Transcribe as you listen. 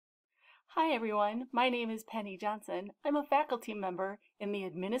Hi everyone, my name is Penny Johnson. I'm a faculty member in the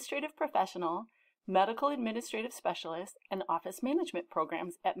Administrative Professional, Medical Administrative Specialist, and Office Management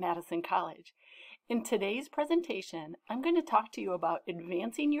programs at Madison College. In today's presentation, I'm going to talk to you about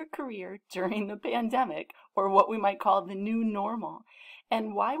advancing your career during the pandemic, or what we might call the new normal.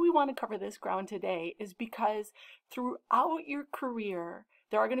 And why we want to cover this ground today is because throughout your career,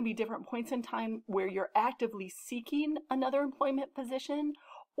 there are going to be different points in time where you're actively seeking another employment position,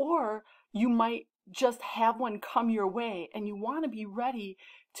 or you might just have one come your way and you want to be ready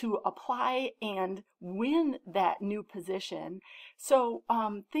to apply and win that new position. So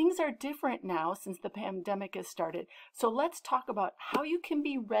things are different now since the pandemic has started. So let's talk about how you can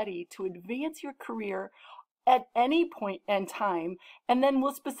be ready to advance your career at any point in time. And then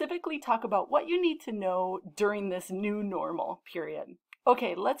we'll specifically talk about what you need to know during this new normal period.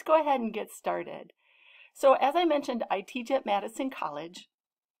 Okay, let's go ahead and get started. So as I mentioned, I teach at Madison College.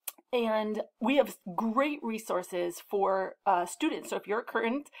 And we have great resources for students. So if you're a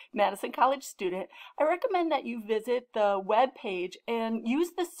current Madison College student, I recommend that you visit the web page and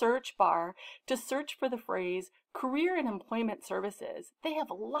use the search bar to search for the phrase Career and Employment Services. They have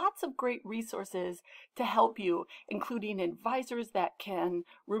lots of great resources to help you, including advisors that can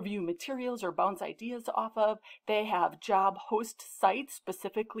review materials or bounce ideas off of. They have job host sites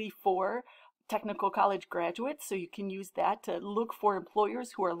specifically for technical college graduates, so you can use that to look for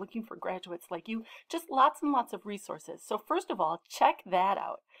employers who are looking for graduates like you. Just lots and lots of resources. So first of all, check that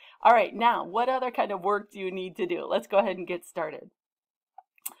out. All right, now what other kind of work do you need to do? Let's go ahead and get started.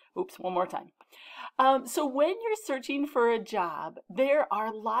 Oops, one more time. So when you're searching for a job, there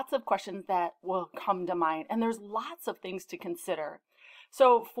are lots of questions that will come to mind, and there's lots of things to consider.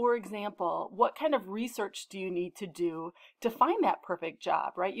 So for example, what kind of research do you need to do to find that perfect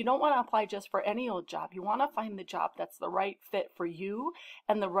job, right? You don't want to apply just for any old job. You want to find the job that's the right fit for you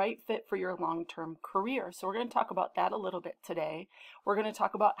and the right fit for your long-term career. So we're going to talk about that a little bit today. We're going to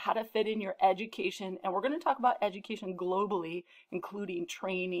talk about how to fit in your education, and we're going to talk about education globally, including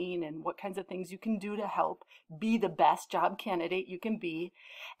training and what kinds of things you can do to help be the best job candidate you can be.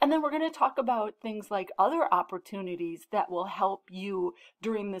 And then we're going to talk about things like other opportunities that will help you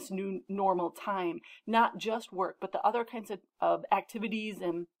during this new normal time, not just work, but the other kinds of activities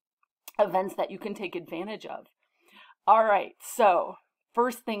and events that you can take advantage of. All right, so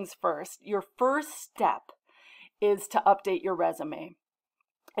first things first, your first step is to update your resume.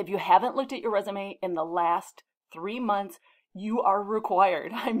 If you haven't looked at your resume in the last 3 months, you are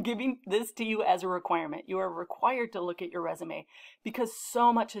required. I'm giving this to you as a requirement. You are required to look at your resume because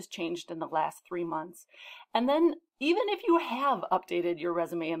so much has changed in the last 3 months. And then even if you have updated your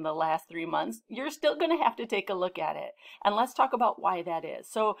resume in the last 3 months, you're still going to have to take a look at it. And let's talk about why that is.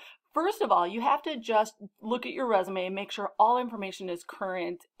 So first of all, you have to just look at your resume and make sure all information is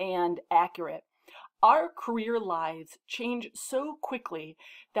current and accurate. Our career lives change so quickly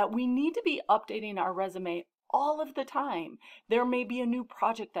that we need to be updating our resume all of the time. There may be a new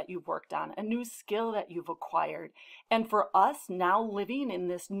project that you've worked on, a new skill that you've acquired. And for us now living in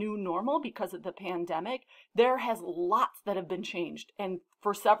this new normal because of the pandemic, there has lots that have been changed. And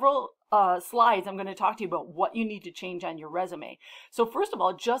for several slides, I'm going to talk to you about what you need to change on your resume. So first of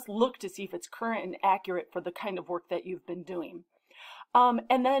all, just look to see if it's current and accurate for the kind of work that you've been doing.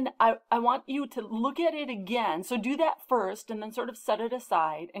 And then I want you to look at it again. So do that first and then sort of set it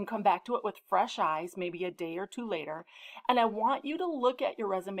aside and come back to it with fresh eyes, maybe a day or two later. And I want you to look at your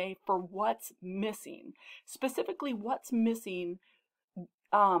resume for what's missing, specifically what's missing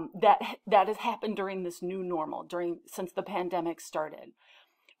that has happened during this new normal, since the pandemic started.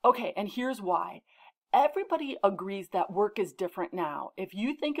 Okay, and here's why. Everybody agrees that work is different now. If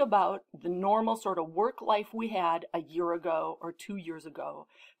you think about the normal sort of work life we had a year ago or 2 years ago,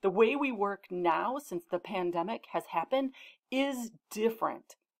 the way we work now since the pandemic has happened is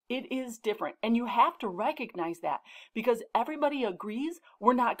different. It is different. And you have to recognize that because everybody agrees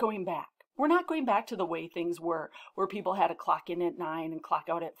we're not going back. We're not going back to the way things were, where people had to clock in at 9 and clock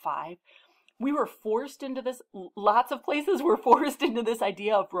out at 5. We were forced into this, lots of places were forced into this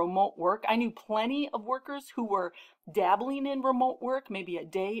idea of remote work. I knew plenty of workers who were dabbling in remote work, maybe a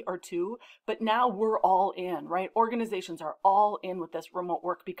day or two, but now we're all in, right? Organizations are all in with this remote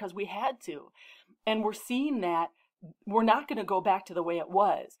work because we had to. And we're seeing that we're not going to go back to the way it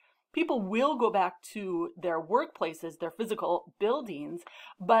was. People will go back to their workplaces, their physical buildings,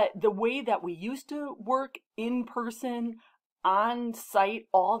 but the way that we used to work in person, on site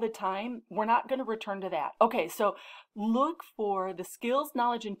all the time, we're not going to return to that. Okay, so look for the skills,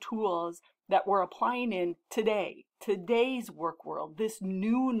 knowledge, and tools that we're applying in today's work world, this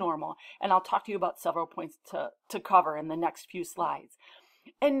new normal. And I'll talk to you about several points to cover in the next few slides.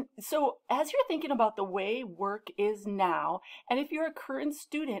 And so as you're thinking about the way work is now, and if you're a current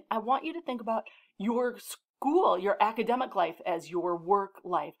student, I want you to think about your school, your academic life as your work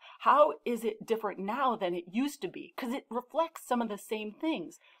life. How is it different now than it used to be? Because it reflects some of the same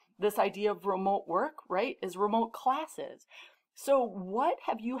things. This idea of remote work, right, is remote classes. So what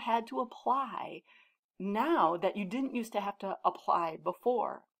have you had to apply now that you didn't used to have to apply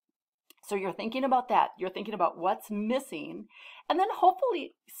before? So you're thinking about that. You're thinking about what's missing. And then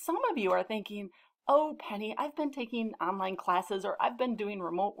hopefully some of you are thinking, oh, Penny, I've been taking online classes or I've been doing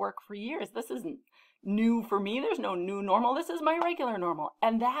remote work for years. This isn't new for me. There's no new normal. This is my regular normal.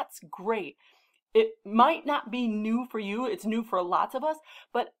 And that's great. It might not be new for you. It's new for lots of us,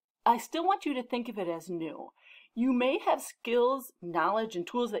 but I still want you to think of it as new. You may have skills, knowledge, and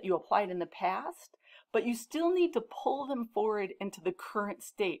tools that you applied in the past, but you still need to pull them forward into the current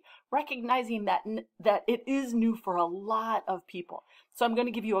state, recognizing that it is new for a lot of people. So I'm going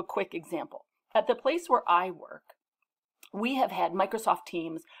to give you a quick example. At the place where I work, we have had Microsoft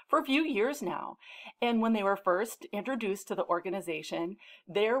Teams for a few years now. And when they were first introduced to the organization,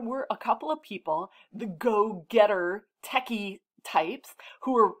 there were a couple of people, the go-getter techie types,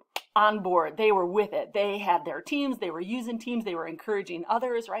 who were on board. They were with it. They had their teams. They were using Teams. They were encouraging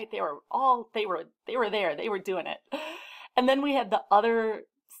others, right? They were there. They were doing it. And then we had the other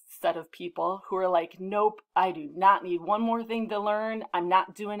set of people who are like, nope, I do not need one more thing to learn. I'm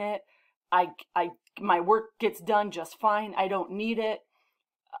not doing it. My work gets done just fine. I don't need it.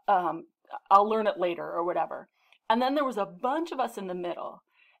 I'll learn it later or whatever. And then there was a bunch of us in the middle.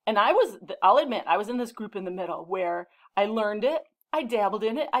 And I'll admit, I was in this group in the middle where I learned it, I dabbled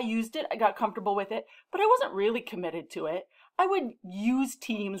in it, I used it, I got comfortable with it, but I wasn't really committed to it. I would use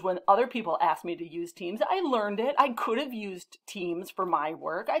Teams when other people asked me to use Teams. I learned it. I could have used Teams for my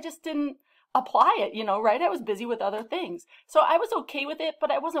work. I just didn't apply it, right? I was busy with other things. So I was okay with it,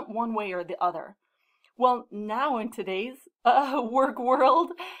 but I wasn't one way or the other. Well, now in today's work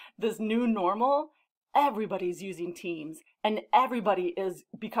world, this new normal, everybody's using Teams and everybody is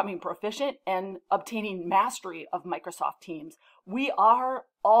becoming proficient and obtaining mastery of Microsoft Teams. We are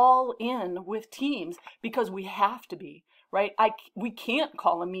all in with Teams because we have to be, right? We can't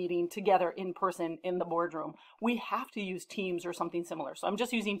call a meeting together in person in the boardroom. We have to use Teams or something similar. So I'm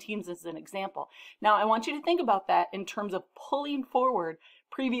just using Teams as an example. Now I want you to think about that in terms of pulling forward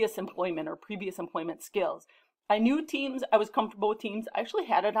previous employment or previous employment skills. I knew Teams, I was comfortable with Teams. I actually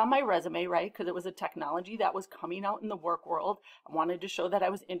had it on my resume, right? Because it was a technology that was coming out in the work world. I wanted to show that I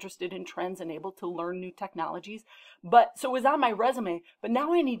was interested in trends and able to learn new technologies. So it was on my resume, but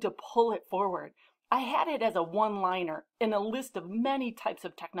now I need to pull it forward. I had it as a one-liner in a list of many types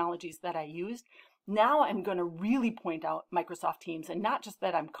of technologies that I used. Now I'm going to really point out Microsoft Teams, and not just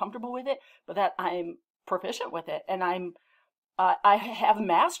that I'm comfortable with it, but that I'm proficient with it and I have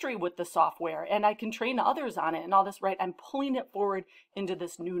mastery with the software and I can train others on it and all this, right? I'm pulling it forward into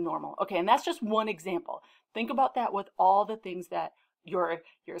this new normal. Okay, and that's just one example. Think about that with all the things that your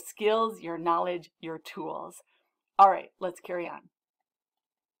skills, your knowledge, your tools. All right, let's carry on.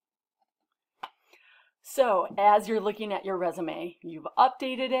 So as you're looking at your resume, you've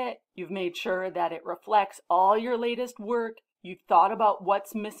updated it, you've made sure that it reflects all your latest work, you've thought about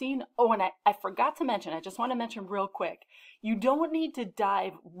what's missing. Oh, and I forgot to mention, I just want to mention real quick, you don't need to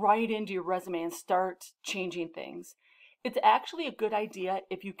dive right into your resume and start changing things. It's actually a good idea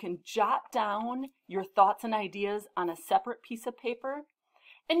if you can jot down your thoughts and ideas on a separate piece of paper.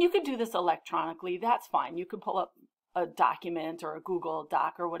 And you could do this electronically, that's fine. You could pull up a document or a Google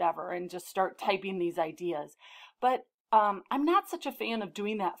Doc or whatever and just start typing these ideas. But I'm not such a fan of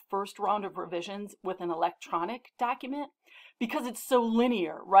doing that first round of revisions with an electronic document because it's so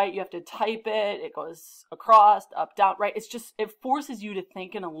linear, right? You have to type it, it goes across, up, down, right? It forces you to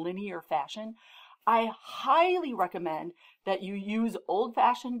think in a linear fashion. I highly recommend that you use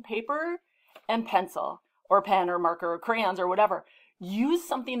old-fashioned paper and pencil or pen or marker or crayons or whatever. Use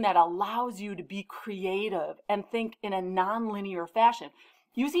something that allows you to be creative and think in a non-linear fashion.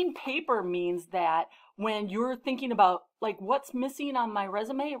 Using paper means that when you're thinking about like what's missing on my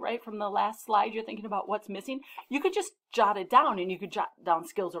resume, right, from the last slide, you're thinking about what's missing, you could just jot it down and you could jot down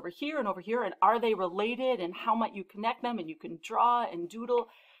skills over here and are they related and how might you connect them, and you can draw and doodle.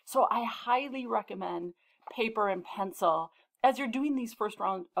 So I highly recommend paper and pencil as you're doing these first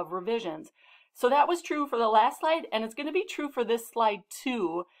round of revisions. So that was true for the last slide, and it's going to be true for this slide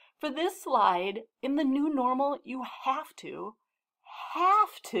too. For this slide, in the new normal, you have to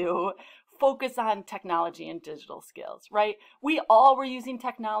focus on technology and digital skills, right? We all were using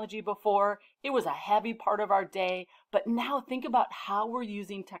technology before. It was a heavy part of our day, but now think about how we're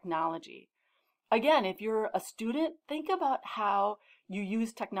using technology. Again, if you're a student, think about how you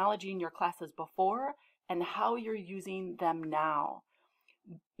used technology in your classes before and how you're using them now.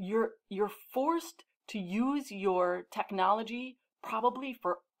 You're forced to use your technology probably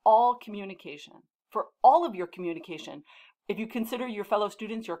for all communication, for all of your communication. If you consider your fellow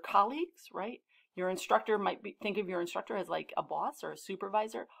students your colleagues, right? Your instructor think of your instructor as like a boss or a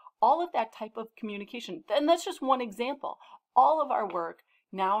supervisor, all of that type of communication. And that's just one example. All of our work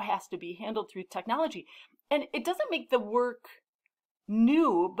now has to be handled through technology. And it doesn't make the work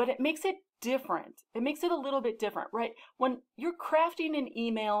new, but it makes it different. It makes it a little bit different, right? When you're crafting an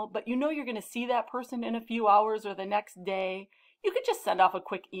email, but you know you're going to see that person in a few hours or the next day, you could just send off a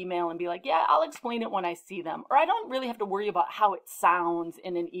quick email and be like, yeah, I'll explain it when I see them. Or I don't really have to worry about how it sounds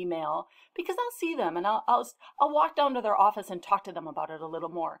in an email because I'll see them and I'll walk down to their office and talk to them about it a little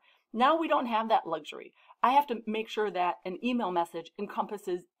more. Now we don't have that luxury. I have to make sure that an email message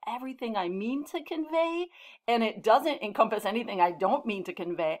encompasses everything I mean to convey, and it doesn't encompass anything I don't mean to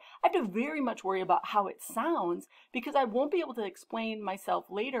convey. I have to very much worry about how it sounds because I won't be able to explain myself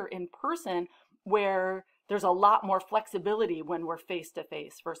later in person, where there's a lot more flexibility when we're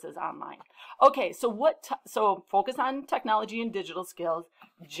face-to-face versus online. Okay, so so focus on technology and digital skills.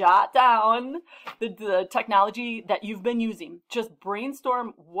 Jot down the technology that you've been using. Just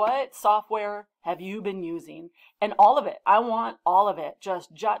brainstorm what software have you been using, and all of it. I want all of it.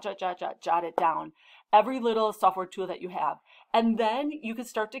 Just jot it down. Every little software tool that you have. And then you can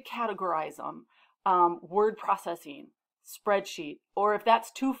start to categorize them. Word processing, spreadsheet, or if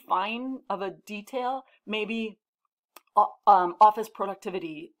that's too fine of a detail, maybe office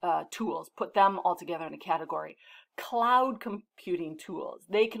productivity tools, put them all together in a category. Cloud computing tools,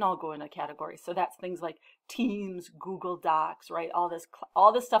 they can all go in a category. So that's things like Teams, Google Docs, right? All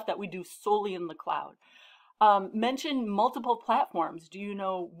this stuff that we do solely in the cloud. Mention multiple platforms. Do you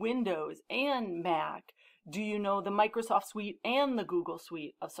know Windows and Mac? Do you know the Microsoft suite and the Google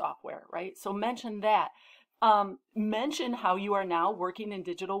suite of software, right? So mention that. Mention how you are now working in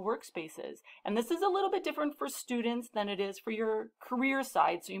digital workspaces. And this is a little bit different for students than it is for your career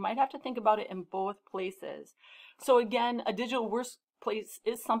side. So you might have to think about it in both places. So again, a digital workplace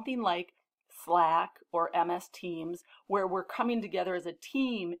is something like Slack or MS Teams, where we're coming together as a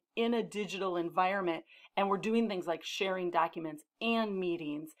team in a digital environment, and we're doing things like sharing documents and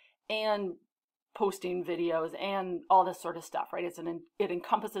meetings and posting videos and all this sort of stuff, right? It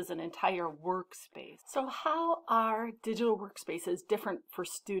encompasses an entire workspace. So how are digital workspaces different for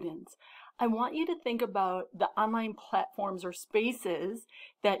students? I want you to think about the online platforms or spaces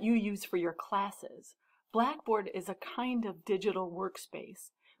that you use for your classes. Blackboard is a kind of digital workspace,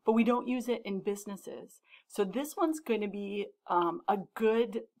 but we don't use it in businesses. So this one's going to be a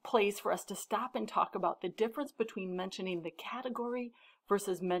good place for us to stop and talk about the difference between mentioning the category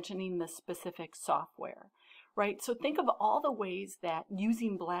versus mentioning the specific software, right? So think of all the ways that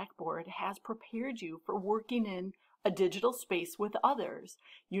using Blackboard has prepared you for working in a digital space with others.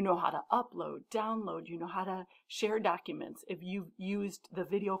 You know how to upload, download, you know how to share documents. If you've used the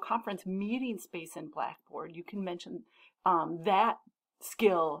video conference meeting space in Blackboard, you can mention that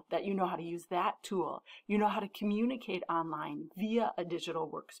skill, that you know how to use that tool. You know how to communicate online via a digital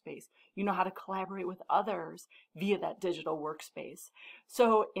workspace. You know how to collaborate with others via that digital workspace.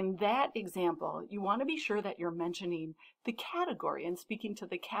 So in that example, you want to be sure that you're mentioning the category and speaking to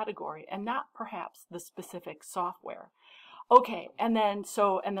the category and not perhaps the specific software. Okay, and then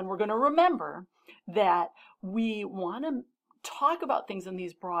we're going to remember that we want to talk about things in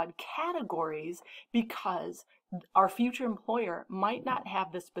these broad categories because our future employer might not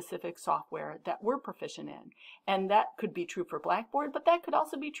have the specific software that we're proficient in. And that could be true for Blackboard, but that could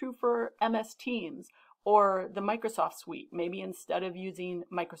also be true for MS Teams or the Microsoft suite. Maybe instead of using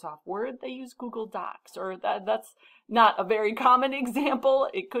Microsoft Word, they use Google Docs, or that's not a very common example.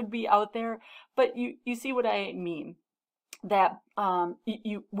 It could be out there, but you see what I mean. That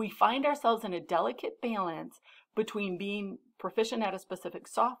we find ourselves in a delicate balance between being proficient at a specific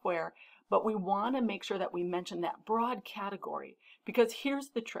software, but we want to make sure that we mention that broad category, because here's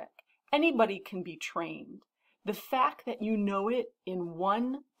the trick. Anybody can be trained. The fact that you know it in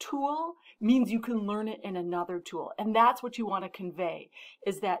one tool means you can learn it in another tool. And that's what you want to convey,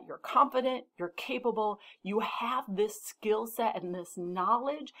 is that you're confident, you're capable, you have this skill set and this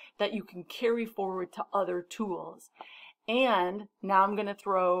knowledge that you can carry forward to other tools. And now I'm going to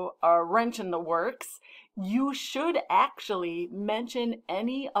throw a wrench in the works. You should actually mention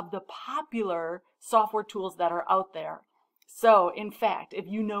any of the popular software tools that are out there. So in fact, if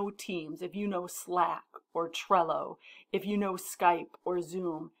you know Teams, if you know Slack or Trello, if you know Skype or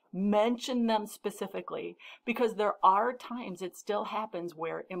Zoom, mention them specifically, because there are times it still happens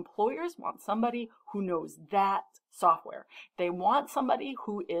where employers want somebody who knows that software. They want somebody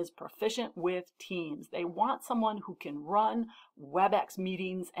who is proficient with Teams. They want someone who can run WebEx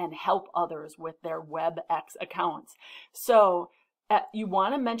meetings and help others with their WebEx accounts. So you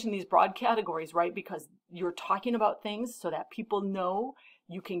want to mention these broad categories, right? Because you're talking about things so that people know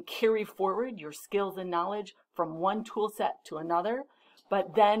you can carry forward your skills and knowledge from one tool set to another.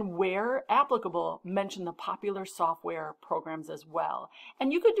 But then where applicable, mention the popular software programs as well.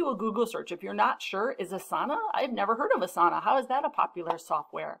 And you could do a Google search. If you're not sure, is Asana? I've never heard of Asana. How is that a popular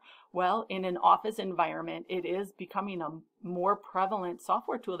software? Well, in an office environment, it is becoming a more prevalent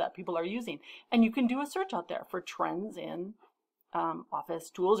software tool that people are using. And you can do a search out there for trends in office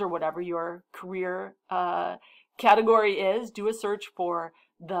tools or whatever your career category is. Do a search for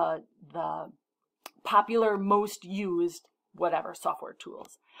the popular, most used whatever software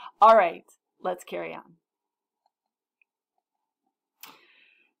tools. All right, let's carry on.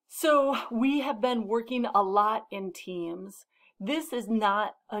 So we have been working a lot in Teams. This is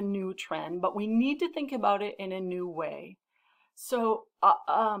not a new trend, but we need to think about it in a new way. So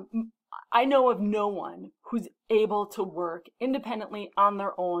I know of no one who's able to work independently on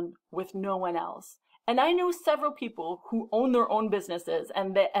their own with no one else. And I know several people who own their own businesses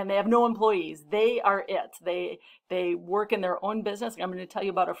and they have no employees. They are it. They work in their own business. I'm going to tell you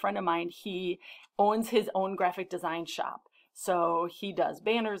about a friend of mine. He owns his own graphic design shop. So he does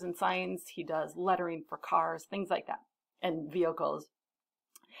banners and signs. He does lettering for cars, things like that, and vehicles.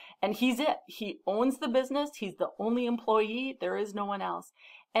 And he's it. He owns the business. He's the only employee. There is no one else.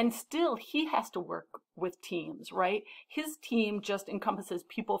 And still, he has to work with teams, right? His team just encompasses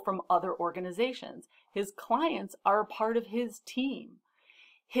people from other organizations. His clients are a part of his team.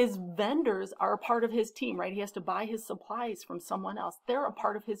 His vendors are a part of his team, right? He has to buy his supplies from someone else. They're a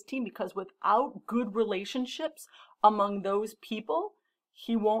part of his team, because without good relationships among those people,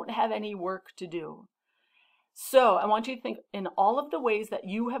 he won't have any work to do. So I want you to think in all of the ways that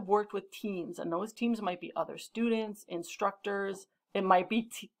you have worked with teams, and those teams might be other students, instructors, it might be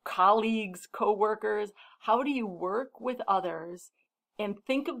colleagues, co-workers. How do you work with others and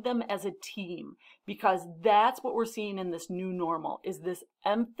think of them as a team? Because that's what we're seeing in this new normal, is this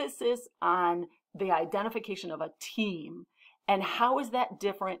emphasis on the identification of a team. And how is that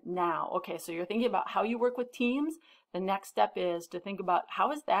different now? Okay, so you're thinking about how you work with teams. The next step is to think about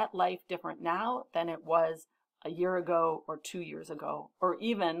how is that life different now than it was a year ago or 2 years ago, or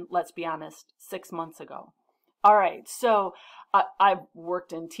even, let's be honest, 6 months ago. All right, so I've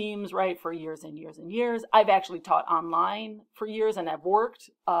worked in teams, right, for years and years and years. I've actually taught online for years, and I've worked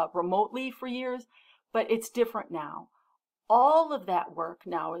remotely for years, but it's different now. All of that work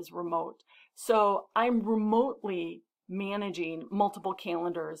now is remote. So I'm remotely managing multiple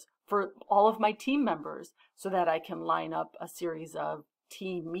calendars for all of my team members so that I can line up a series of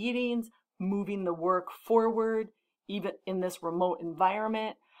team meetings, moving the work forward, even in this remote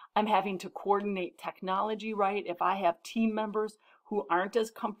environment. I'm having to coordinate technology, right? If I have team members who aren't as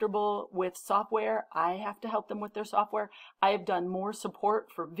comfortable with software, I have to help them with their software. I have done more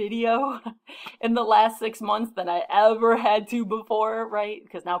support for video in the last 6 months than I ever had to before, right?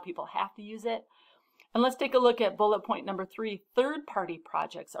 Because now people have to use it. And let's take a look at bullet point number 3. Third-party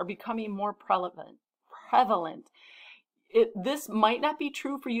projects are becoming more prevalent. This might not be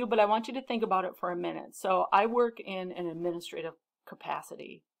true for you, but I want you to think about it for a minute. So I work in an administrative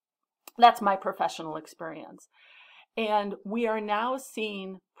capacity. That's my professional experience. And we are now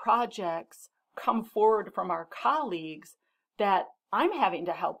seeing projects come forward from our colleagues that I'm having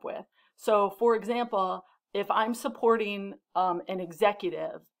to help with. So for example, if I'm supporting an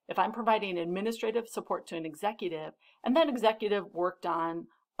executive, if I'm providing administrative support to an executive, and that executive worked on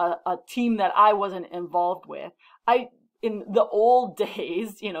a team that I wasn't involved with, in the old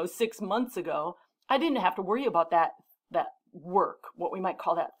days, 6 months ago, I didn't have to worry about that work, what we might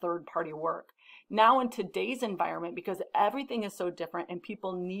call that third-party work. Now in today's environment, because everything is so different and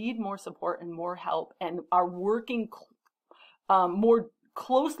people need more support and more help and are working more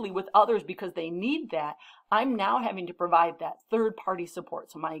closely with others because they need that, I'm now having to provide that third-party support.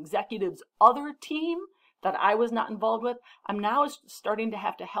 So my executive's other team that I was not involved with, I'm now starting to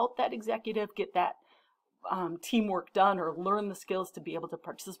have to help that executive get that teamwork done or learn the skills to be able to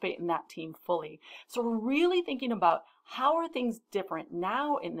participate in that team fully. So we're really thinking about how are things different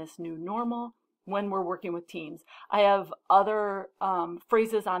now in this new normal when we're working with teams. I have other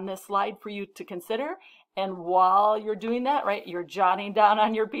phrases on this slide for you to consider. And while you're doing that, right, you're jotting down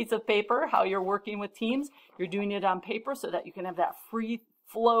on your piece of paper how you're working with teams. You're doing it on paper so that you can have that free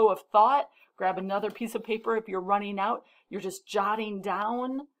flow of thought. Grab another piece of paper if you're running out. You're just jotting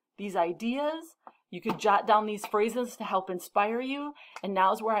down these ideas. You could jot down these phrases to help inspire you. And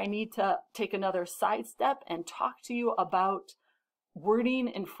now's where I need to take another side step and talk to you about wording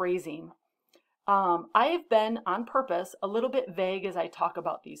and phrasing. I have been, on purpose, a little bit vague as I talk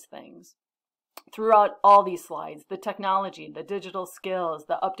about these things. Throughout all these slides, the technology, the digital skills,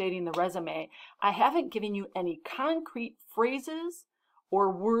 the updating the resume, I haven't given you any concrete phrases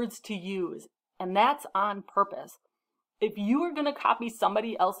or words to use, and that's on purpose. If you are going to copy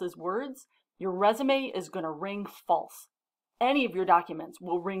somebody else's words, your resume is going to ring false. Any of your documents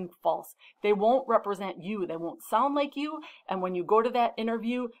will ring false. They won't represent you. They won't sound like you. And when you go to that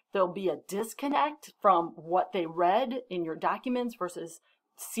interview, there'll be a disconnect from what they read in your documents versus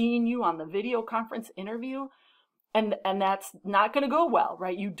seeing you on the video conference interview. And that's not going to go well,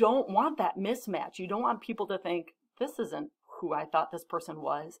 right? You don't want that mismatch. You don't want people to think, this isn't who I thought this person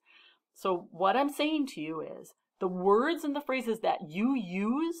was. So what I'm saying to you is the words and the phrases that you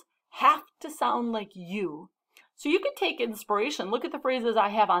use have to sound like you. So you could take inspiration. Look at the phrases I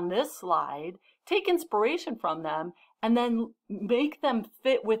have on this slide. Take inspiration from them and then make them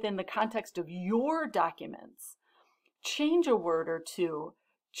fit within the context of your documents. Change a word or two.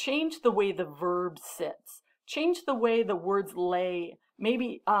 Change the way the verb sits. Change the way the words lay.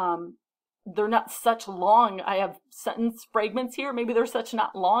 Maybe they're not such long. I have sentence fragments here. Maybe they're such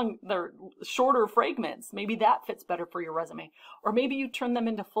not long. They're shorter fragments. Maybe that fits better for your resume. Or maybe you turn them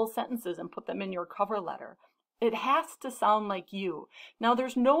into full sentences and put them in your cover letter. It has to sound like you. Now,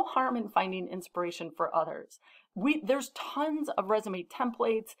 there's no harm in finding inspiration for others. There's tons of resume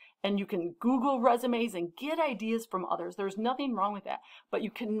templates, and you can Google resumes and get ideas from others. There's nothing wrong with that. But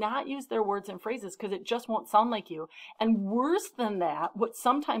you cannot use their words and phrases because it just won't sound like you. And worse than that, what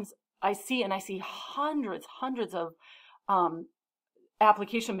sometimes I see, and I see hundreds of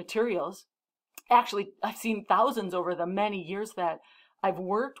application materials. Actually, I've seen thousands over the many years that I've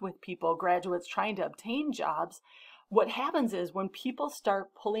worked with people, graduates trying to obtain jobs. What happens is when people start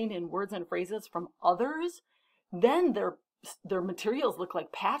pulling in words and phrases from others, then their materials look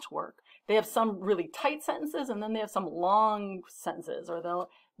like patchwork. They have some really tight sentences and then they have some long sentences, or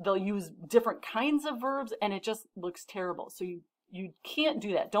they'll use different kinds of verbs, and it just looks terrible. So you can't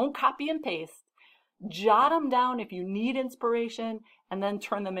do that. Don't copy and paste. Jot them down if you need inspiration, and then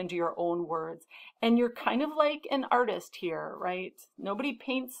turn them into your own words. And you're kind of like an artist here, right? Nobody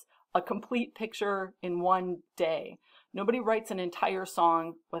paints a complete picture in one day. Nobody writes an entire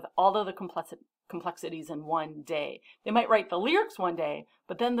song with all of the complexities in one day. They might write the lyrics one day,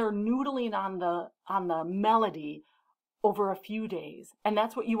 but then they're noodling on the melody over a few days. And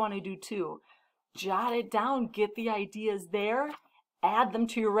that's what you want to do too. Jot it down, get the ideas there, add them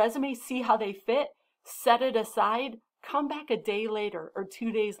to your resume, see how they fit, set it aside, come back a day later or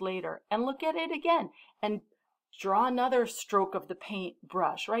 2 days later and look at it again and draw another stroke of the paint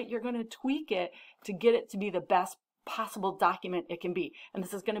brush, right? You're going to tweak it to get it to be the best possible document it can be. And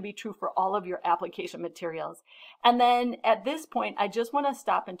this is going to be true for all of your application materials. And then at this point, I just want to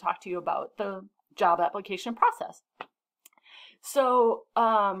stop and talk to you about the job application process. So,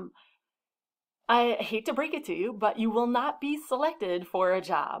 I hate to break it to you, but you will not be selected for a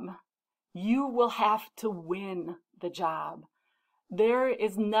job. You will have to win the job. There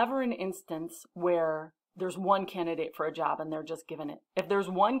is never an instance where there's one candidate for a job and they're just given it. If there's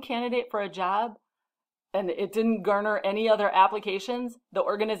one candidate for a job and it didn't garner any other applications, the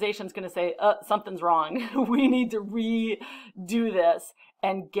organization's going to say, something's wrong. We need to redo this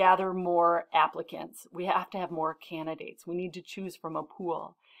and gather more applicants. We have to have more candidates. We need to choose from a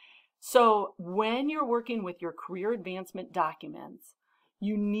pool. So when you're working with your career advancement documents,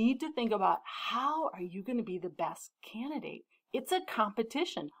 you need to think about how are you going to be the best candidate? It's a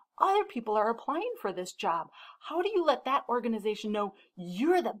competition. Other people are applying for this job. How do you let that organization know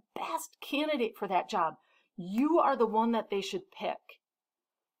you're the best candidate for that job? You are the one that they should pick.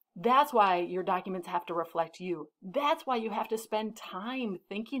 That's why your documents have to reflect you. That's why you have to spend time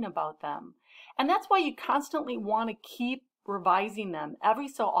thinking about them. And that's why you constantly want to keep revising them every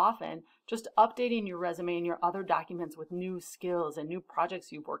so often, just updating your resume and your other documents with new skills and new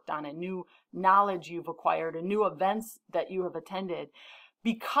projects you've worked on and new knowledge you've acquired and new events that you have attended,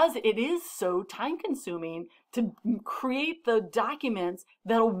 because it is so time consuming to create the documents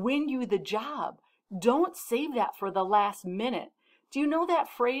that'll win you the job. Don't save that for the last minute. Do you know that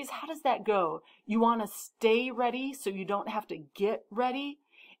phrase? How does that go? You want to stay ready so you don't have to get ready?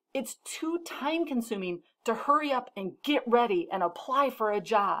 It's too time consuming to hurry up and get ready and apply for a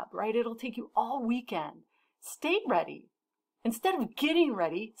job, right? It'll take you all weekend. Stay ready. Instead of getting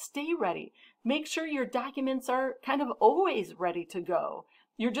ready, stay ready. Make sure your documents are kind of always ready to go.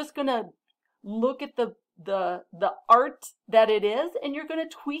 You're just going to look at the art that it is, and you're going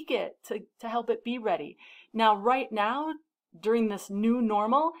to tweak it to help it be ready. Now, right now, during this new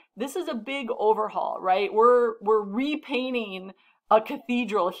normal, this is a big overhaul, right? We're repainting a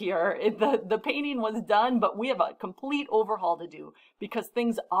cathedral here. The painting was done, but we have a complete overhaul to do because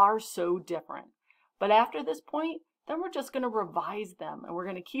things are so different. But after this point, then we're just going to revise them and we're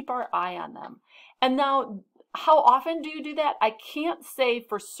going to keep our eye on them. And now, how often do you do that? I can't say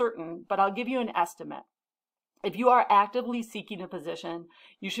for certain, but I'll give you an estimate. If you are actively seeking a position,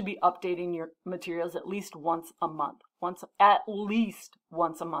 you should be updating your materials at least once a month. At least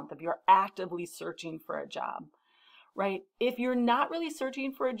once a month if you're actively searching for a job, right? If you're not really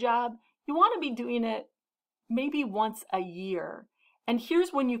searching for a job, you want to be doing it maybe once a year. And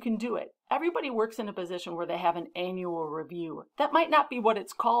here's when you can do it. Everybody works in a position where they have an annual review. That might not be what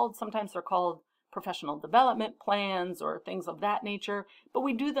it's called. Sometimes they're called professional development plans or things of that nature, but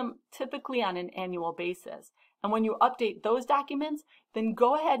we do them typically on an annual basis. And when you update those documents, then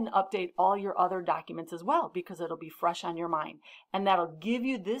go ahead and update all your other documents as well, because it'll be fresh on your mind. And that'll give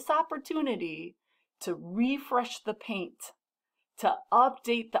you this opportunity to refresh the paint, to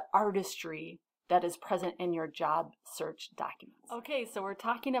update the artistry that is present in your job search documents. Okay, so we're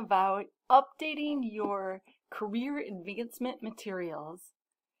talking about updating your career advancement materials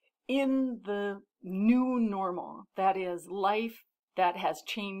in the new normal. That is life that has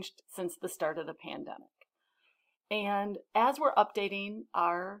changed since the start of the pandemic. And as we're updating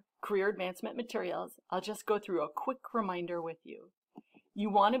our career advancement materials, I'll just go through a quick reminder with you. You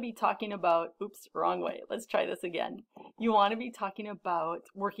want to be talking about, oops, wrong way. Let's try this again. You want to be talking about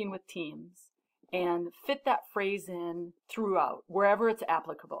working with teams and fit that phrase in throughout, wherever it's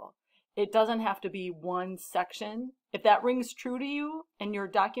applicable. It doesn't have to be one section. If that rings true to you in your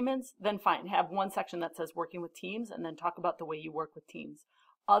documents, then fine. Have one section that says working with teams and then talk about the way you work with teams.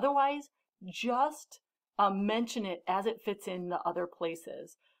 Otherwise, just mention it as it fits in the other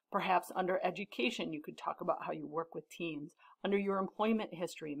places. Perhaps under education, you could talk about how you work with teams. Under your employment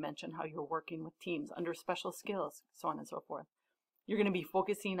history, mention how you're working with teams. Under special skills, so on and so forth. You're going to be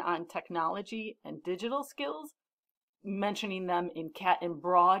focusing on technology and digital skills, mentioning them in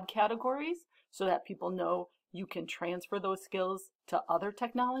broad categories so that people know you can transfer those skills to other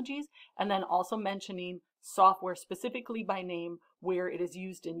technologies, and then also mentioning software specifically by name where it is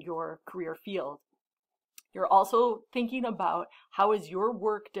used in your career field. You're also thinking about how is your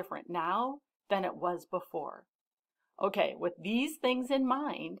work different now than it was before. Okay, with these things in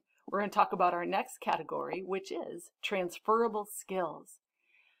mind, we're going to talk about our next category, which is transferable skills.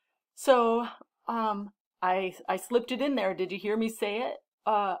 So I slipped it in there. Did you hear me say it?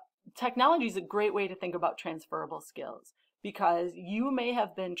 Technology is a great way to think about transferable skills because you may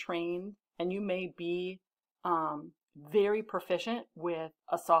have been trained and you may be very proficient with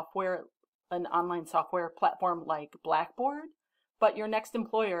an online software platform like Blackboard, but your next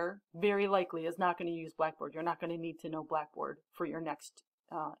employer very likely is not going to use Blackboard. You're not going to need to know Blackboard for your next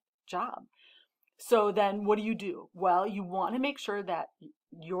job. So then what do? Well, you want to make sure that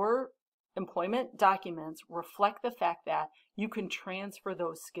your employment documents reflect the fact that you can transfer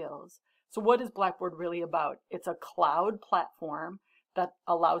those skills. So what is Blackboard really about? It's a cloud platform that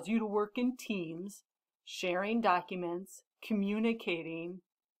allows you to work in teams, sharing documents, communicating,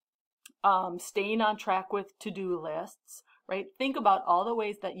 staying on track with to-do lists, right? Think about all the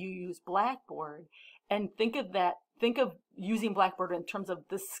ways that you use Blackboard and think of using Blackboard in terms of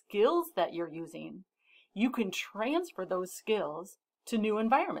the skills that you're using. You can transfer those skills to new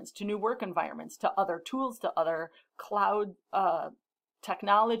environments, to new work environments, to other tools, to other cloud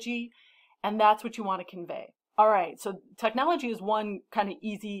technology, and that's what you want to convey. All right, so technology is one kind of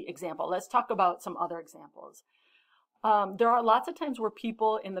easy example. Let's talk about some other examples. There are lots of times where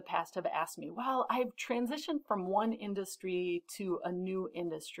people in the past have asked me, well, I've transitioned from one industry to a new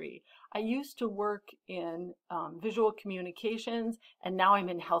industry. I used to work in visual communications and now I'm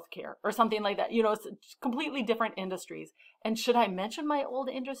in healthcare or something like that. You know, it's completely different industries. And should I mention my old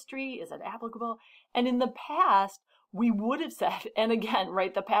industry? Is it applicable? And in the past, we would have said, and again,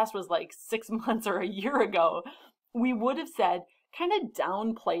 right, the past was like 6 months or a year ago, we would have said, kind of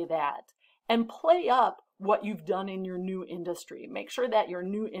downplay that and play up what you've done in your new industry. Make sure that your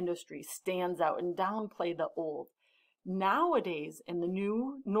new industry stands out and downplay the old. Nowadays, in the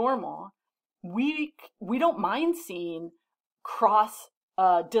new normal, we don't mind seeing cross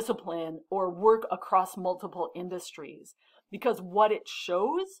discipline or work across multiple industries, because what it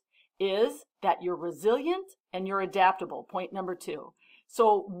shows is that you're resilient and you're adaptable. Point number 2.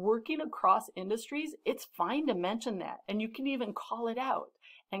 So working across industries, it's fine to mention that, and you can even call it out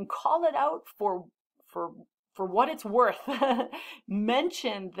and call it out for what it's worth.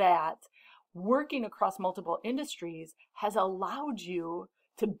 Mention that working across multiple industries has allowed you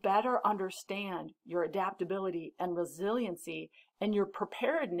to better understand your adaptability and resiliency and your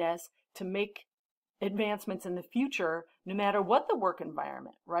preparedness to make advancements in the future, no matter what the work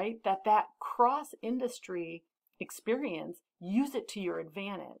environment, right? That cross-industry experience, use it to your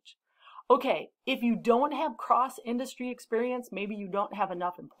advantage. Okay, if you don't have cross-industry experience, maybe you don't have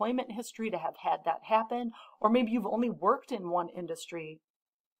enough employment history to have had that happen, or maybe you've only worked in one industry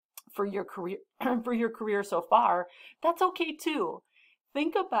for your career so far, that's okay too.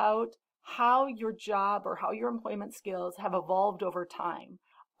 Think about how your job or how your employment skills have evolved over time.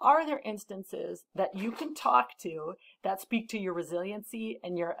 Are there instances that you can talk to that speak to your resiliency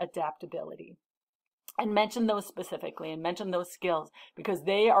and your adaptability? And mention those specifically and mention those skills because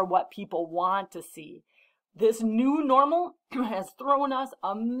they are what people want to see. This new normal has thrown us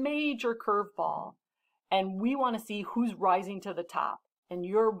a major curveball, and we want to see who's rising to the top. And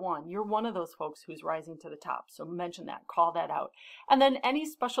you're one of those folks who's rising to the top. So mention that, call that out. And then any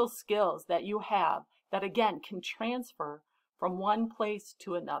special skills that you have that, again, can transfer from one place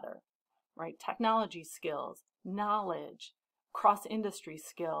to another, right? Technology skills, knowledge, cross-industry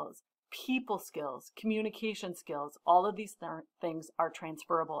skills, people skills, communication skills, all of these things are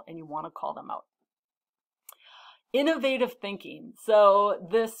transferable and you want to call them out. Innovative thinking. So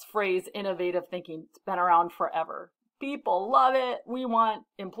this phrase, innovative thinking, it's been around forever. People love it. We want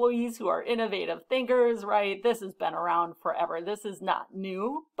employees who are innovative thinkers, right? This has been around forever. This is not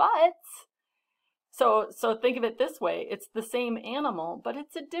new, but so think of it this way. It's the same animal, but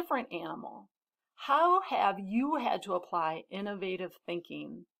it's a different animal. How have you had to apply innovative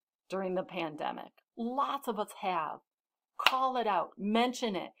thinking during the pandemic? Lots of us have. Call it out,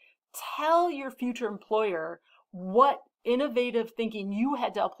 mention it. Tell your future employer what innovative thinking you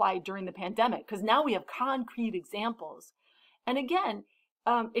had to apply during the pandemic, because now we have concrete examples. And again,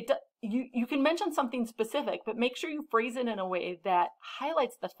 you can mention something specific, but make sure you phrase it in a way that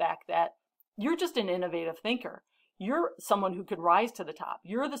highlights the fact that you're just an innovative thinker. You're someone who could rise to the top.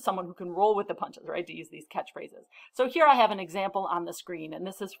 You're someone who can roll with the punches, right, to use these catchphrases. So here I have an example on the screen, and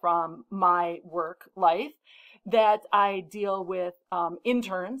this is from my work life, that I deal with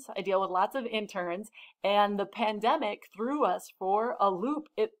interns. I deal with lots of interns, and the pandemic threw us for a loop.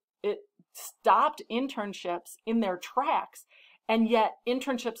 It stopped internships in their tracks, and yet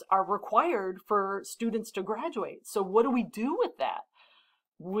internships are required for students to graduate. So what do we do with that?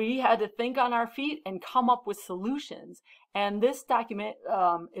 We had to think on our feet and come up with solutions. And this document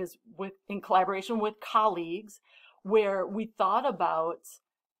is in collaboration with colleagues, where we thought about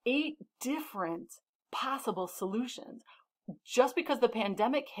 8 different possible solutions. Just because the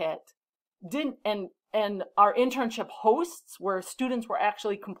pandemic hit, and our internship hosts, where students were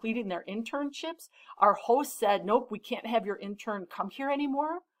actually completing their internships, our hosts said, nope, we can't have your intern come here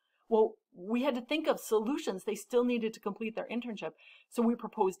anymore. Well, we had to think of solutions. They still needed to complete their internship. So we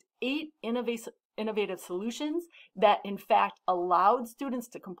proposed 8 innovative solutions that in fact allowed students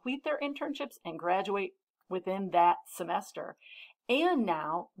to complete their internships and graduate within that semester. And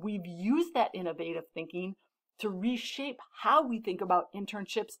now we've used that innovative thinking to reshape how we think about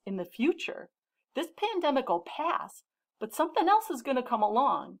internships in the future. This pandemic will pass, but something else is going to come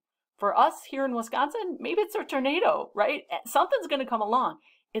along. For us here in Wisconsin, maybe it's a tornado, right? Something's going to come along.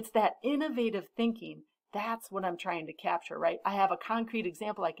 It's that innovative thinking. That's what I'm trying to capture, right? I have a concrete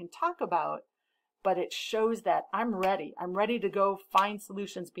example I can talk about, but it shows that I'm ready. I'm ready to go find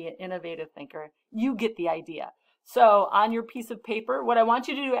solutions, be an innovative thinker. You get the idea. So on your piece of paper, what I want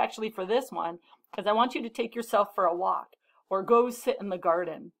you to do actually for this one is I want you to take yourself for a walk or go sit in the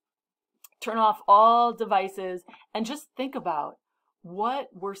garden. Turn off all devices and just think about what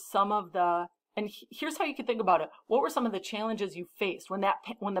were some of the, and here's how you can think about it. What were some of the challenges you faced when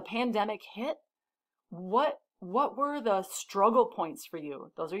the pandemic hit? What were the struggle points for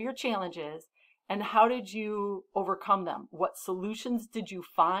you? Those are your challenges. And how did you overcome them? What solutions did you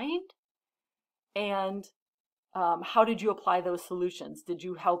find? And how did you apply those solutions? Did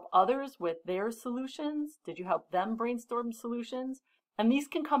you help others with their solutions? Did you help them brainstorm solutions? And these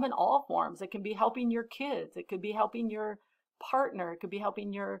can come in all forms. It can be helping your kids. It could be helping your partner. It could be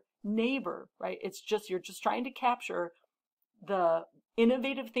helping your neighbor, right? You're just trying to capture the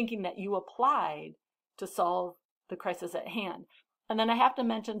innovative thinking that you applied to solve the crisis at hand. And then I have to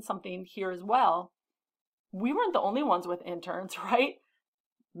mention something here as well. We weren't the only ones with interns, right?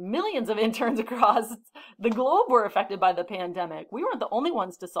 Millions of interns across the globe were affected by the pandemic. We weren't the only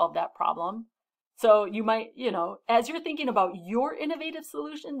ones to solve that problem. So you might, as you're thinking about your innovative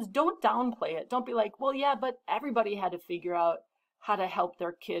solutions, don't downplay it. Don't be like, well, yeah, but everybody had to figure out how to help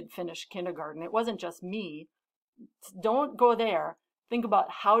their kid finish kindergarten. It wasn't just me. Don't go there. think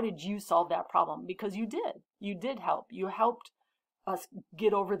about how did you solve that problem? Because you did help. You helped us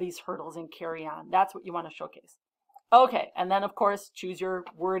get over these hurdles and carry on. That's what you want to showcase. Okay, and then of course, choose your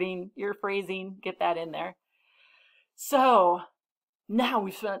wording, your phrasing, get that in there. So now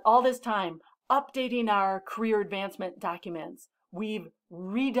we've spent all this time updating our career advancement documents. We've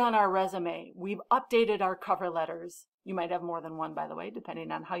redone our resume. We've updated our cover letters. You might have more than one, by the way,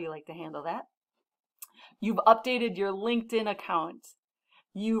 depending on how you like to handle that. You've updated your LinkedIn account.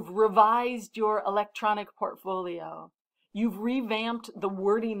 You've revised your electronic portfolio. You've revamped the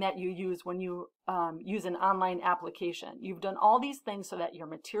wording that you use when you use an online application. You've done all these things so that your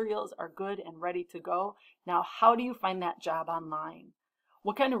materials are good and ready to go. Now, how do you find that job online?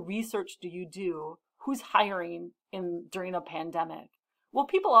 What kind of research do you do? Who's hiring during a pandemic? Well,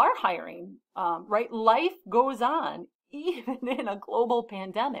 people are hiring, right? Life goes on, even in a global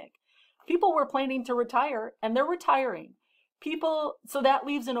pandemic. People were planning to retire, and they're retiring. So that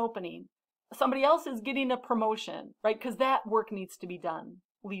leaves an opening. Somebody else is getting a promotion, right? Because that work needs to be done,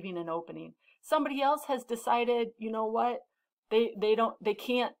 leaving an opening. Somebody else has decided, you know what? They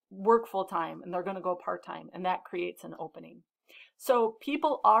can't work full time, and they're going to go part time, and that creates an opening. So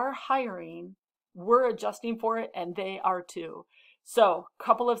people are hiring, we're adjusting for it, and they are too. So a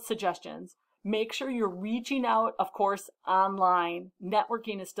couple of suggestions. Make sure you're reaching out, of course, online.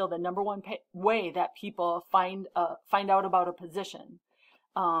 Networking is still the number one way that people find out about a position.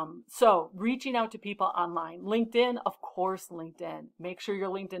 So reaching out to people online. LinkedIn, of course, LinkedIn. Make sure your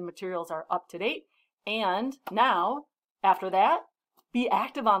LinkedIn materials are up to date. And now, after that, be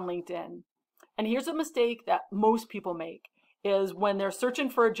active on LinkedIn. And here's a mistake that most people make is when they're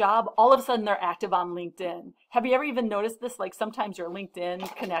searching for a job, all of a sudden they're active on LinkedIn. Have you ever even noticed this? Like sometimes your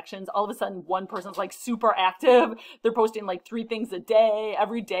LinkedIn connections, all of a sudden one person's like super active. They're posting like 3 things a day,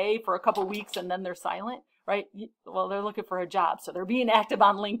 every day for a couple weeks, and then they're silent, right? Well, they're looking for a job. So they're being active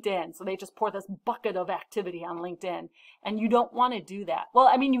on LinkedIn. So they just pour this bucket of activity on LinkedIn. And you don't want to do that. Well,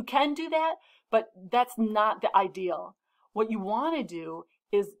 I mean, you can do that, but that's not the ideal. What you want to do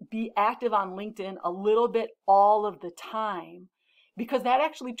is be active on LinkedIn a little bit all of the time, because that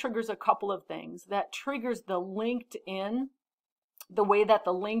actually triggers a couple of things. That triggers the LinkedIn, the way that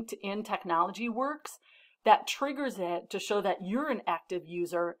the LinkedIn technology works, that triggers it to show that you're an active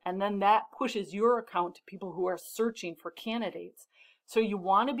user, and then that pushes your account to people who are searching for candidates. So you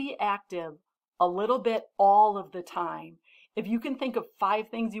want to be active a little bit all of the time. If you can think of 5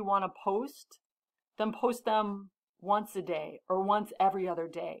 things you want to post, then post them once a day or once every other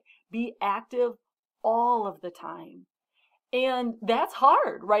day. Be active all of the time. And that's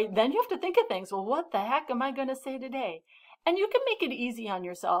hard, right? Then you have to think of things. Well, what the heck am I going to say today? And you can make it easy on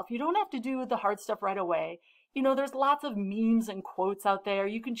yourself. You don't have to do the hard stuff right away. You know, there's lots of memes and quotes out there.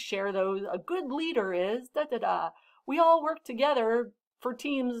 You can share those. A good leader is da-da-da. We all work together for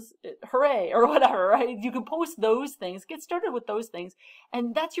teams, hooray, or whatever, right? You can post those things. Get started with those things.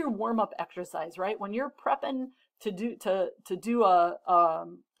 And that's your warm-up exercise, right? When you're prepping to do a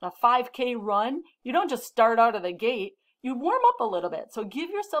 5K run, you don't just start out of the gate. You warm up a little bit. So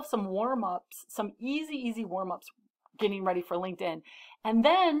give yourself some warm-ups, some easy warm-ups getting ready for LinkedIn. And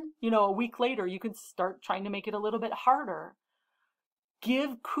then, you know, a week later, you can start trying to make it a little bit harder.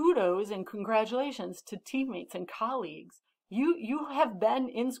 Give kudos and congratulations to teammates and colleagues. You have been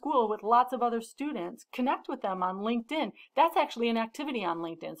in school with lots of other students. Connect with them on LinkedIn. That's actually an activity on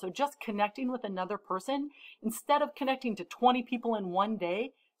LinkedIn. So just connecting with another person, instead of connecting to 20 people in one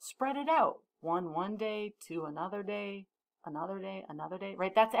day, spread it out. One day, 2 another day, another day,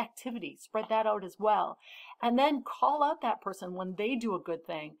 right? That's activity. Spread that out as well. And then call out that person when they do a good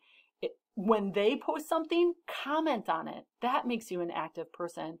thing. When they post something, comment on it. That makes you an active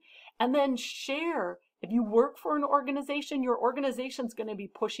person. And then share. If you work for an organization, your organization's going to be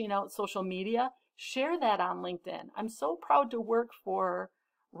pushing out social media. Share that on LinkedIn. I'm so proud to work for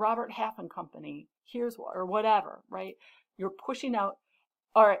Robert Half and Company. Or whatever, right? You're pushing out.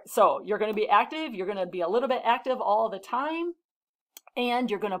 All right, so you're going to be active. You're going to be a little bit active all the time.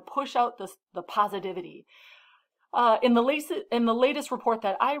 And you're going to push out the positivity. In the latest report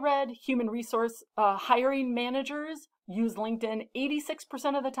that I read, human resource hiring managers use LinkedIn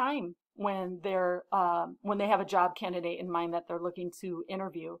 86% of the time when they have a job candidate in mind that they're looking to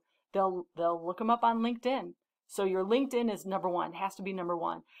interview. They'll look them up on LinkedIn. So your LinkedIn is number one, has to be number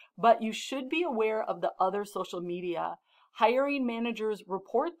one. But you should be aware of the other social media. Hiring managers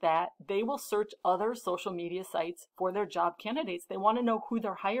report that they will search other social media sites for their job candidates. They want to know who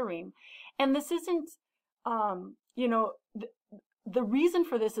they're hiring. And this isn't, you know, the reason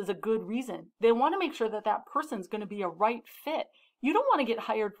for this is a good reason. They want to make sure that that person's going to be a right fit. You don't want to get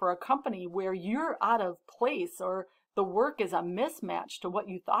hired for a company where you're out of place or the work is a mismatch to what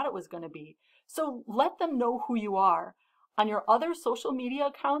you thought it was going to be. So let them know who you are. On your other social media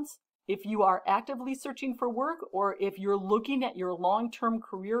accounts, if you are actively searching for work or if you're looking at your long-term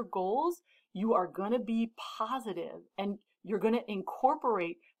career goals, you are going to be positive and you're going to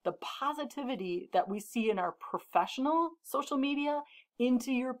incorporate the positivity that we see in our professional social media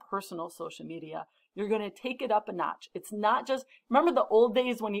into your personal social media. You're going to take it up a notch. It's not just, remember the old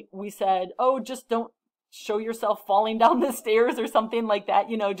days when we said, oh, just don't show yourself falling down the stairs or something like that,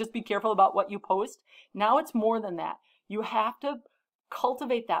 just be careful about what you post. Now it's more than that. You have to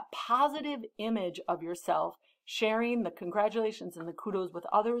cultivate that positive image of yourself, sharing the congratulations and the kudos with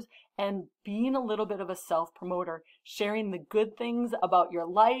others, and being a little bit of a self-promoter, sharing the good things about your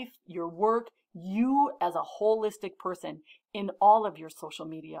life, your work, you as a holistic person in all of your social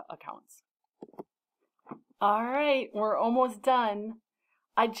media accounts. All right, we're almost done.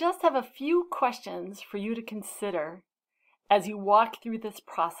 I just have a few questions for you to consider as you walk through this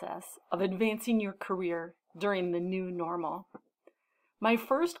process of advancing your career during the new normal. My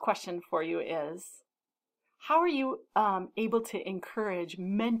first question for you is, how are you able to encourage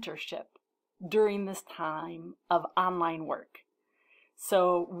mentorship during this time of online work?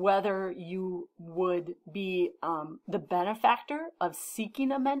 So whether you would be the benefactor of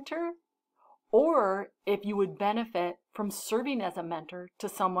seeking a mentor, or if you would benefit from serving as a mentor to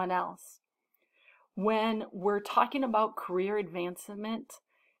someone else. When we're talking about career advancement,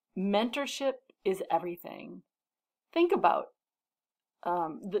 mentorship is everything. Think about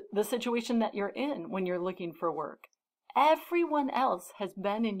the situation that you're in when you're looking for work. Everyone else has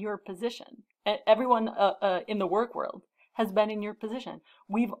been in your position. Everyone in the work world has been in your position.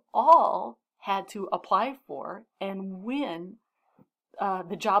 We've all had to apply for and win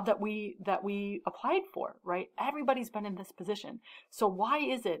the job that we applied for, right? Everybody's been in this position. So why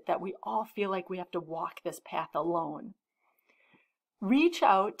is it that we all feel like we have to walk this path alone? Reach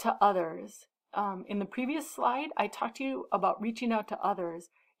out to others. In the previous slide, I talked to you about reaching out to others.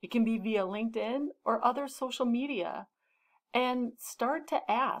 It can be via LinkedIn or other social media. And start to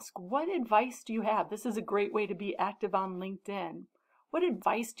ask, what advice do you have? This is a great way to be active on LinkedIn. What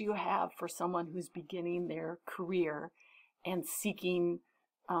advice do you have for someone who's beginning their career and seeking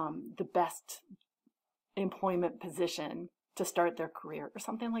the best employment position to start their career or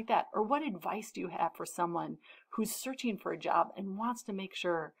something like that? Or what advice do you have for someone who's searching for a job and wants to make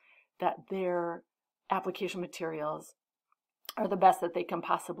sure that their application materials are the best that they can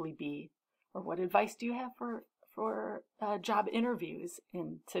possibly be? Or what advice do you have for job interviews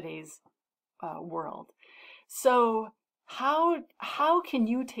in today's world? So how can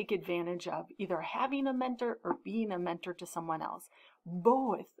you take advantage of either having a mentor or being a mentor to someone else?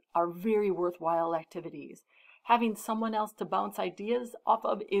 Both are very worthwhile activities. Having someone else to bounce ideas off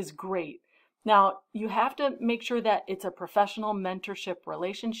of is great. Now, you have to make sure that it's a professional mentorship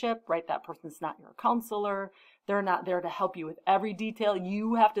relationship, right? That person's not your counselor. They're not there to help you with every detail.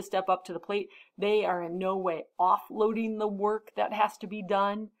 You have to step up to the plate. They are in no way offloading the work that has to be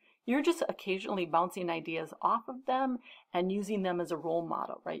done. You're just occasionally bouncing ideas off of them and using them as a role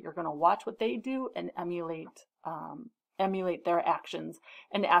model, right? You're going to watch what they do and emulate their actions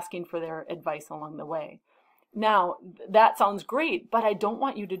and asking for their advice along the way. Now, that sounds great, but I don't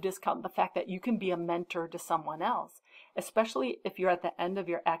want you to discount the fact that you can be a mentor to someone else, especially if you're at the end of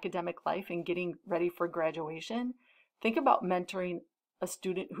your academic life and getting ready for graduation. Think about mentoring a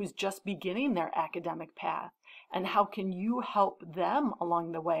student who's just beginning their academic path, and how can you help them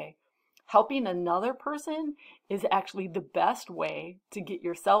along the way? Helping another person is actually the best way to get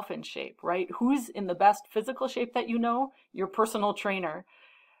yourself in shape, right? Who's in the best physical shape that you know? Your personal trainer.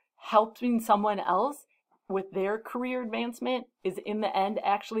 Helping someone else with their career advancement is in the end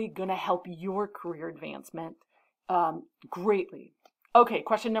actually going to help your career advancement greatly. Okay,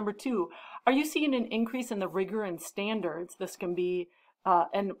 question number 2. Are you seeing an increase in the rigor and standards? This can be,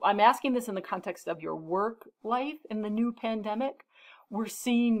 and I'm asking this in the context of your work life in the new pandemic. We're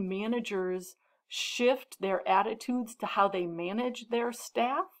seeing managers shift their attitudes to how they manage their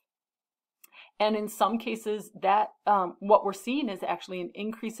staff. And in some cases, that what we're seeing is actually an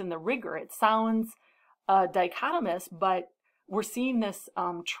increase in the rigor. It sounds dichotomous, but we're seeing this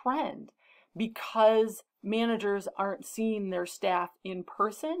trend because managers aren't seeing their staff in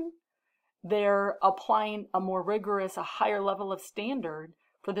person. They're applying a more rigorous, a higher level of standard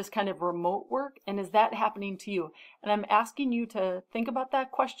for this kind of remote work. And is that happening to you? And I'm asking you to think about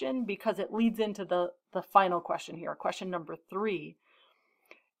that question because it leads into the final question here, question number 3.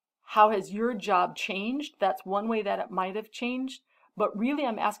 How has your job changed? That's one way that it might have changed. But really,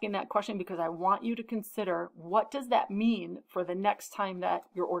 I'm asking that question because I want you to consider, what does that mean for the next time that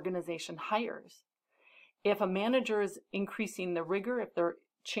your organization hires? if a manager is increasing the rigor, if they're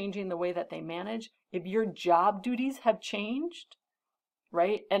changing the way that they manage, if your job duties have changed,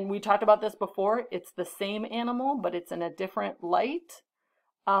 right? And we talked about this before, it's the same animal, but it's in a different light.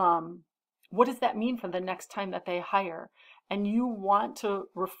 What does that mean for the next time that they hire? And you want to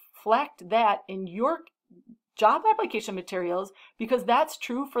reflect that in your job application materials, because that's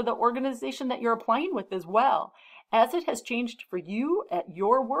true for the organization that you're applying with as well. As it has changed for you at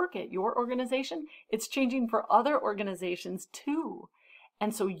your work, at your organization, it's changing for other organizations too.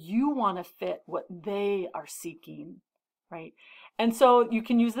 And so you want to fit what they are seeking, right? And so you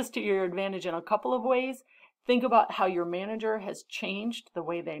can use this to your advantage in a couple of ways. Think about how your manager has changed the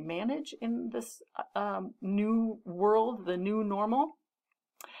way they manage in this new world, the new normal.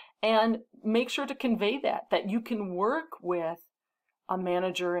 And make sure to convey that you can work with a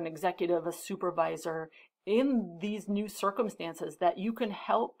manager, an executive, a supervisor in these new circumstances, that you can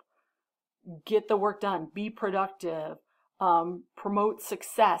help get the work done, be productive, promote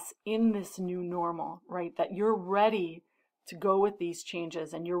success in this new normal, right? That you're ready to go with these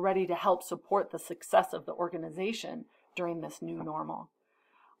changes and you're ready to help support the success of the organization during this new normal.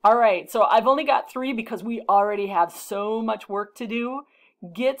 All right, so I've only got 3 because we already have so much work to do.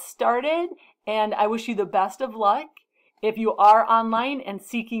 Get started, and I wish you the best of luck. If you are online and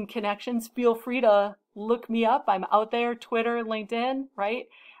seeking connections, feel free to look me up. I'm out there, Twitter, LinkedIn, right?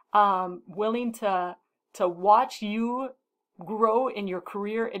 Willing to watch you grow in your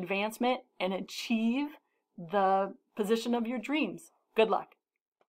career advancement and achieve the position of your dreams. Good luck.